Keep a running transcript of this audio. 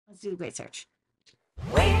Let's do the great search.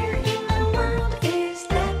 Where in the world is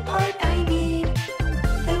that part I need?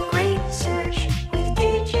 The Great Search with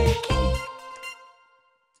DigiKey.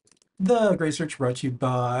 The Great Search brought to you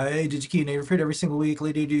by DigiKey and Adafruit every single week.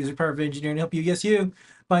 Lady Ada uses the power of engineering to help you, yes, you,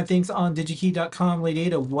 find things on digikey.com. Lady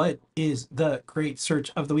Ada, what is the Great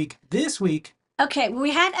Search of the week this week? Okay, well,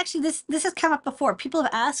 we had actually this has come up before. People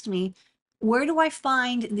have asked me, where do I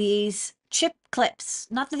find these chip clips?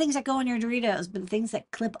 Not the things that go on your Doritos, but the things that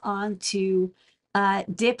clip onto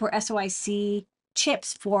dip or SOIC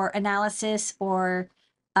chips for analysis or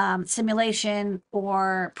simulation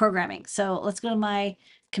or programming. So let's go to my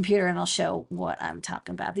computer and I'll show what I'm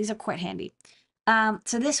talking about. These are quite handy.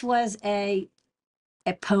 So this was a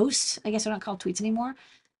post. I guess they're not called tweets anymore.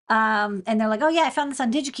 And they're like, oh yeah, I found this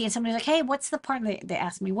on DigiKey. And somebody's like, hey, what's the part? They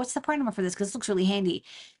asked me, what's the part number for this? Because this looks really handy.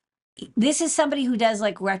 This is somebody who does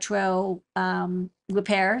like retro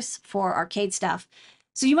repairs for arcade stuff.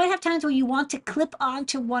 So you might have times where you want to clip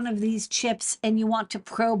onto one of these chips and you want to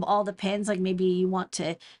probe all the pins. Like maybe you want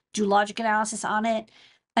to do logic analysis on it.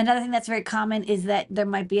 Another thing that's very common is that there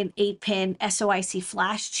might be an 8-pin SOIC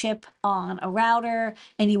flash chip on a router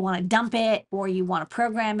and you want to dump it or you want to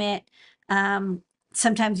program it.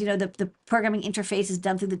 Sometimes, you know, the programming interface is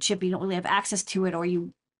done through the chip. You don't really have access to it or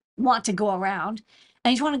you want to go around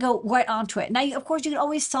and you just want to go right onto it. Now, of course, you can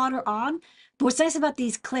always solder on. But what's nice about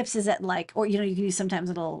these clips is that like, or, you know, you can use sometimes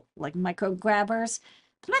little like micro grabbers.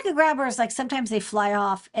 The micro grabbers, like sometimes they fly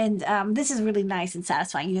off and this is really nice and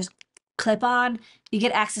satisfying. You just clip on, you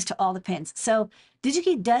get access to all the pins. So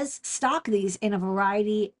DigiKey does stock these in a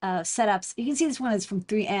variety of setups. You can see this one is from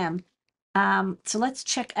 3M. So let's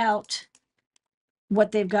check out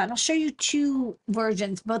what they've got. And I'll show you two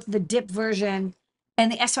versions, both the dip version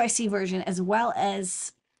and the SOIC version, as well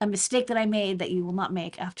as a mistake that I made that you will not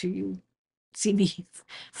make after you see me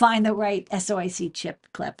find the right SOIC chip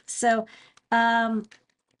clip. So, so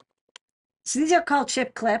these are called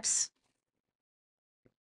chip clips.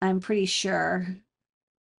 I'm pretty sure.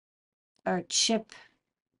 Or chip,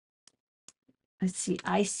 let's see,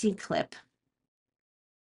 IC clip.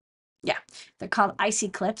 Yeah, they're called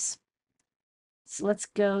IC clips. So let's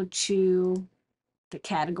go to the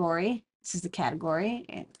category. This is the category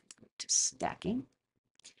and to stacking.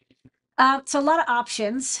 So a lot of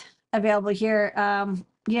options available here.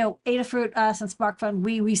 You know, Adafruit, us, and SparkFun,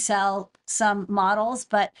 we resell some models,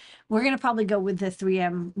 but we're going to probably go with the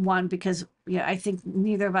 3M one because, you know, I think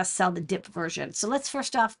neither of us sell the dip version. So let's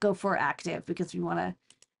first off go for active because we want to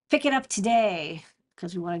pick it up today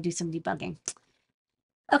because we want to do some debugging.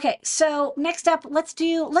 Okay, so next up, let's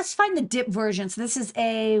find the dip version. So this is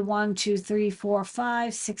a 1, 2, 3, 4,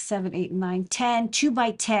 5, 6, 7, 8, 9, 10,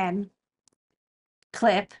 2x10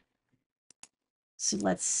 clip. So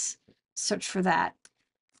let's search for that.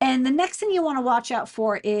 And the next thing you want to watch out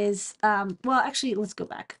for is, well, actually, let's go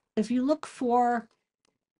back. If you look for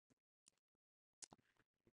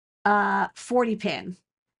 40 pin,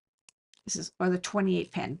 this is, or the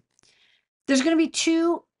 28 pin, there's going to be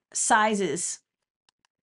two sizes.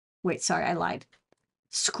 Wait, sorry, I lied.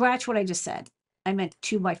 Scratch what I just said. I meant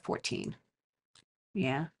 2x14.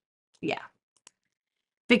 Yeah. Yeah.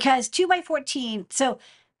 Because 2x14, so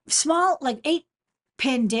small, like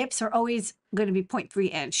 8-pin dips are always going to be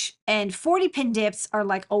 0.3 inch. And 40-pin dips are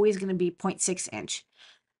like always going to be 0.6 inch.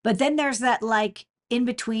 But then there's that like in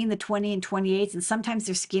between the 20 and 28s, and sometimes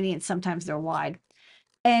they're skinny and sometimes they're wide.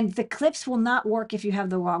 And the clips will not work if you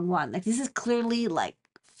have the wrong one. Like this is clearly like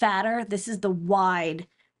fatter. This is the wide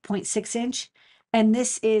 0.6 inch. And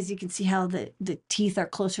this is, you can see how the teeth are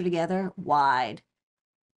closer together, wide.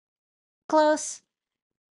 Close.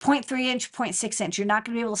 0.3 inch, 0.6 inch. You're not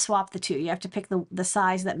going to be able to swap the two. You have to pick the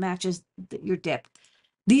size that matches your dip.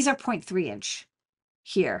 These are 0.3 inch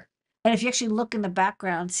here. And if you actually look in the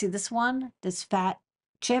background, see this one, this fat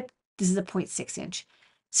chip, this is a 0.6 inch.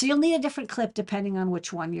 So you'll need a different clip depending on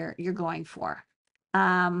which one you're going for.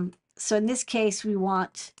 So in this case, we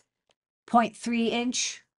want 0.3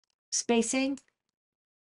 inch spacing.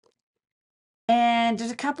 And there's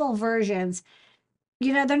a couple of versions.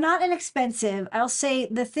 You know, they're not inexpensive. I'll say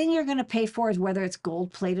the thing you're going to pay for is whether it's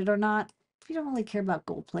gold plated or not. If you don't really care about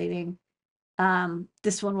gold plating,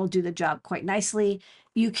 this one will do the job quite nicely.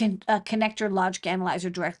 You can connect your logic analyzer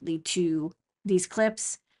directly to these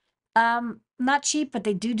clips. Not cheap, but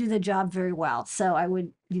they do the job very well. So I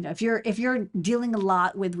would, you know, if you're dealing a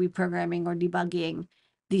lot with reprogramming or debugging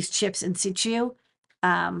these chips in situ,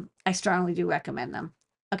 I strongly do recommend them.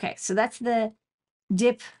 Okay, so that's the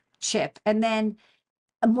dip chip. And then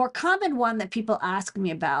a more common one that people ask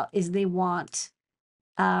me about is they want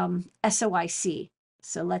SOIC.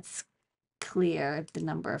 So let's clear the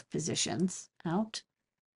number of positions out.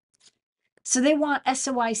 So they want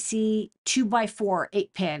SOIC 2x4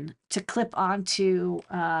 8-pin to clip onto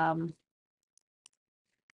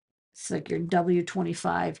it's like your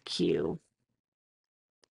W25Q.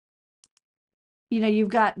 You know, you've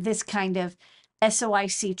got this kind of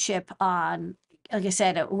SOIC chip on, like I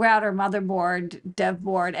said, a router, motherboard, dev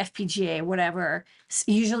board, FPGA, whatever,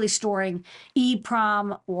 usually storing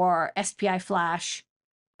EEPROM or SPI flash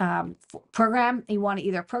program. You want to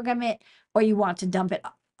either program it or you want to dump it,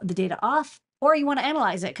 the data off, or you want to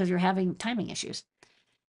analyze it because you're having timing issues.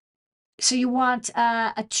 So you want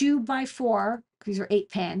a 2x4, these are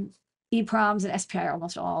 8-pin. EEPROMs and SPI are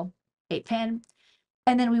almost all 8-pin.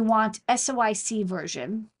 And then we want SOIC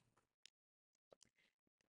version.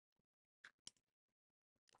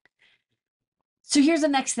 So here's the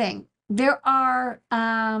next thing. There are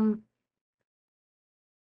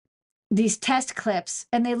these test clips,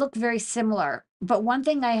 and they look very similar. But one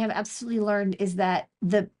thing I have absolutely learned is that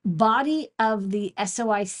the body of the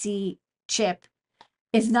SOIC chip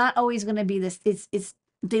is not always going to be this. It's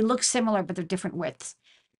they look similar, but they're different widths.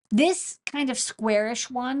 This kind of squarish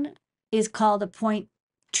one is called a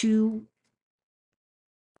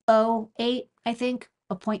 0.208, I think,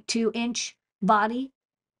 a 0.2 inch body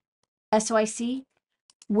SOIC.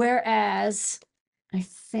 Whereas I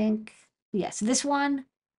think, yes, this one,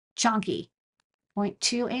 chunky,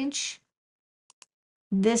 0.2 inch.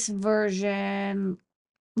 This version,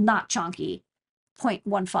 not chunky,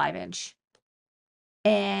 0.15 inch.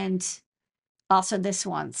 And also this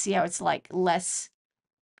one, see how it's like less,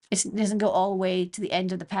 it doesn't go all the way to the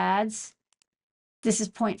end of the pads. This is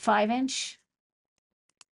 0.5 inch.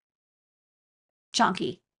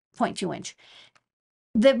 Chunky, 0.2 inch.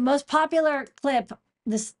 The most popular clip,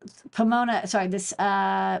 this Pomona, sorry, this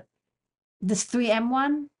 3M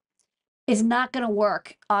one, is not going to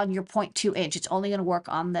work on your 0.2 inch. It's only going to work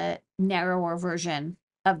on the narrower version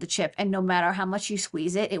of the chip. And no matter how much you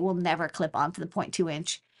squeeze it, it will never clip onto the 0.2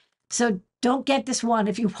 inch. So don't get this one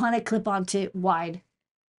if you want to clip onto wide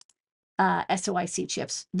SOIC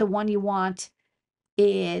chips. The one you want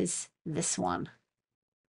is this one.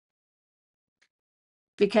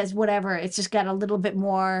 Because whatever, it's just got a little bit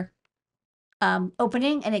more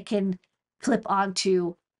opening, and it can clip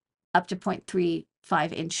onto up to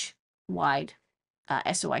 0.35 inch wide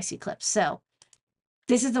SOIC clips. So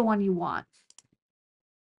this is the one you want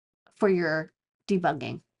for your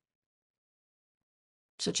debugging.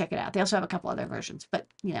 So check it out. They also have a couple other versions, but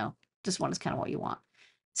you know, this one is kind of what you want.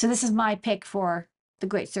 So this is my pick for the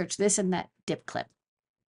great search, this and that dip clip.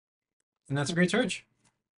 And that's a great search.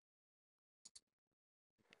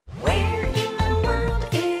 Where